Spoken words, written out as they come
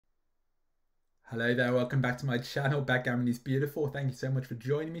Hello there, welcome back to my channel. Backgammon is beautiful. Thank you so much for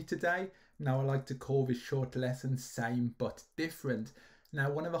joining me today. Now I like to call this short lesson same but different.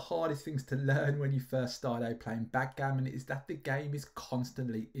 Now one of the hardest things to learn when you first start out playing backgammon is that the game is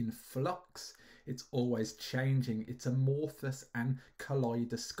constantly in flux. It's always changing. It's amorphous and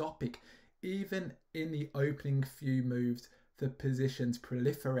kaleidoscopic. Even in the opening few moves, the positions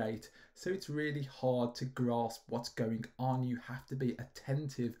proliferate, so it's really hard to grasp what's going on. You have to be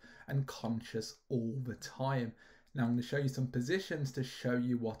attentive and conscious all the time. Now I'm going to show you some positions to show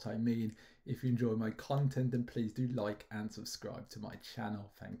you what I mean. If you enjoy my content, then please do like and subscribe to my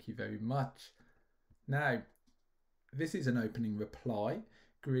channel. Thank you very much. Now this is an opening reply.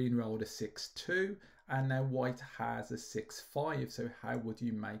 Green rolled a 6-2 and now white has a 6-5. So how would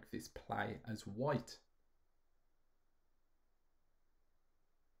you make this play as white?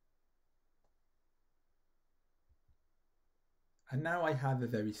 And now I have a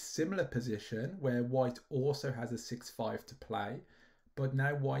very similar position where white also has a 6-5 to play, but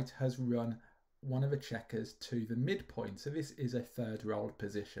now white has run one of the checkers to the midpoint. So this is a third rolled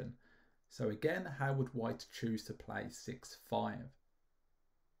position. So again, how would white choose to play 6-5?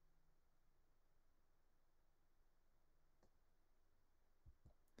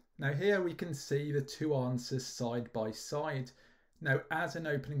 Now here we can see the two answers side by side. Now, as an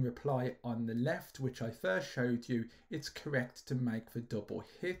opening reply on the left, which I first showed you, it's correct to make the double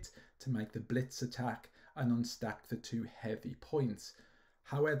hit, to make the blitz attack and unstack the two heavy points.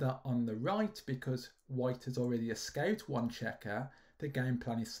 However, on the right, because white has already escaped one checker, the game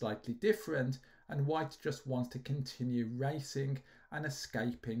plan is slightly different and white just wants to continue racing and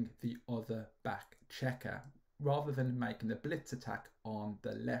escaping the other back checker rather than making the blitz attack on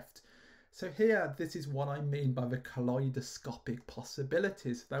the left. So here, this is what I mean by the kaleidoscopic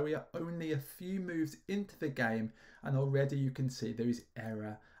possibilities. Though we are only a few moves into the game and already you can see there is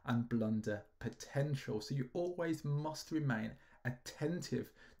error and blunder potential. So you always must remain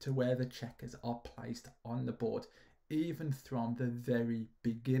attentive to where the checkers are placed on the board. Even from the very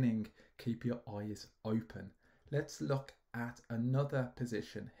beginning, keep your eyes open. Let's look at another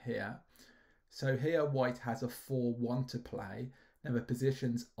position here. So here white has a 4-1 to play. Now the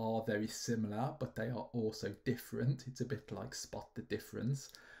positions are very similar, but they are also different. It's a bit like spot the difference.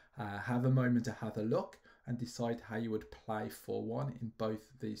 Have a moment to have a look and decide how you would play 4-1 in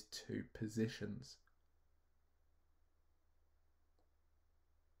both of these two positions.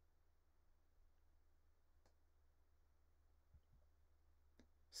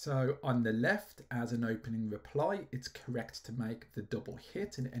 So on the left, as an opening reply, it's correct to make the double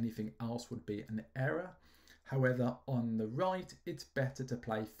hit and anything else would be an error. However, on the right, it's better to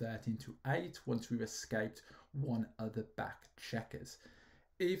play 13-8 once we've escaped one other back checkers.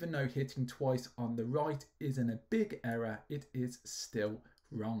 Even though hitting twice on the right isn't a big error, it is still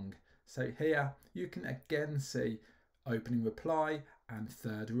wrong. So here you can again see opening reply and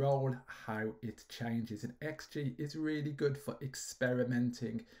third roll, how it changes. And XG is really good for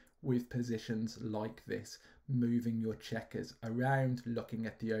experimenting with positions like this, moving your checkers around, looking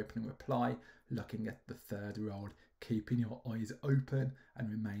at the opening reply, looking at the third roll, keeping your eyes open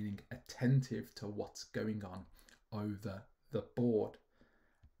and remaining attentive to what's going on over the board.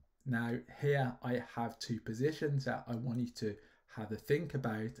 Now here I have two positions that I want you to have a think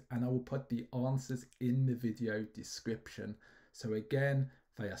about, and I will put the answers in the video description. So again,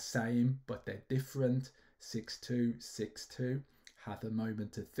 they are same but they're different. 6-2, 6-2. Have a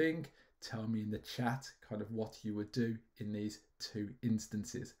moment to think. Tell me in the chat kind of what you would do in these two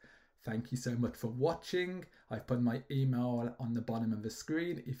instances. Thank you so much for watching. I've put my email on the bottom of the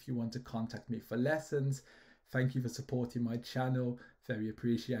screen if you want to contact me for lessons. Thank you for supporting my channel. Very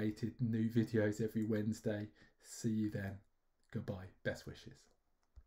appreciated. New videos every Wednesday. See you then. Goodbye. Best wishes.